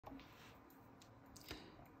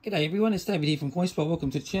G'day everyone, it's David here from CoinSpot. Welcome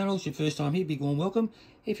to the channel. It's your first time here, big warm welcome.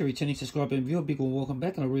 If you're a returning subscriber and viewer, big warm welcome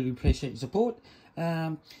back, and I really appreciate your support.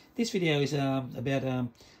 This video is about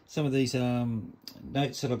some of these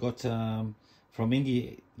notes that I got from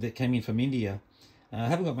India, that came in from India. I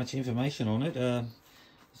haven't got much information on it.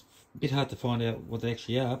 It's a bit hard to find out what they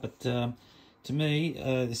actually are, but to me,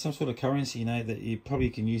 there's some sort of currency, you know, that you probably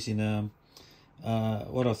can use in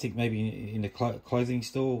what I think maybe in a clothing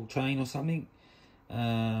store chain or something.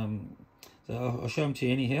 So I'll show them to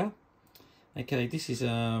you anyhow. Okay, this is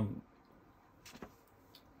the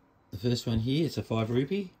first one here. It's a 5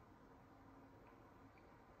 rupee.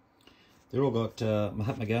 They're all got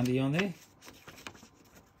Mahatma Gandhi on there.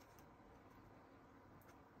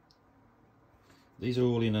 These are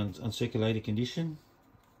all in uncirculated condition.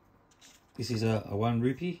 This is a 1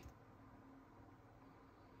 rupee.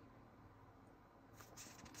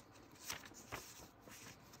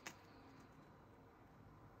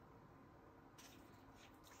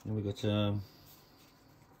 And we've got a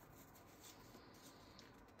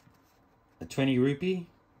 20 rupee.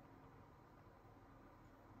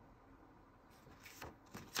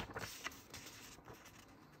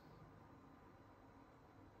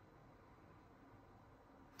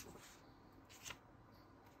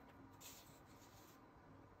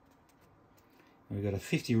 And we've got a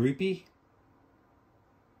 50 rupee.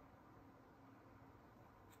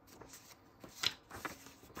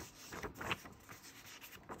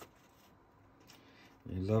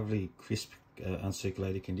 Lovely, crisp,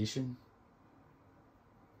 uncirculated condition.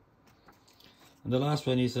 And the last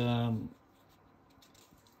one is a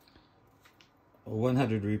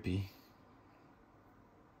 100 rupee.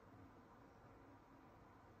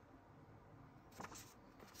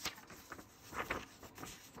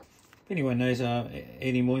 If anyone knows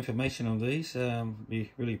any more information on these,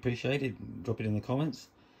 we really appreciate it. Drop it in the comments.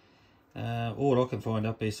 All I can find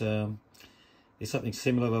up is there's something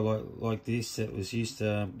similar like this that was used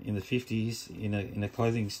in the 50s in a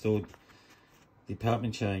clothing store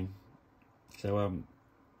department chain. So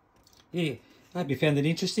yeah, I hope you found it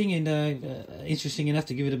interesting and interesting enough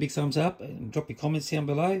to give it a big thumbs up, and drop your comments down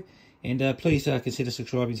below, and please consider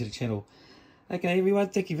subscribing to the channel. Okay everyone,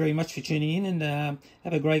 thank you very much for tuning in, and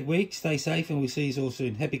have a great week. Stay safe, and we'll see you all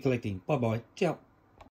soon. Happy collecting. Bye bye. Ciao.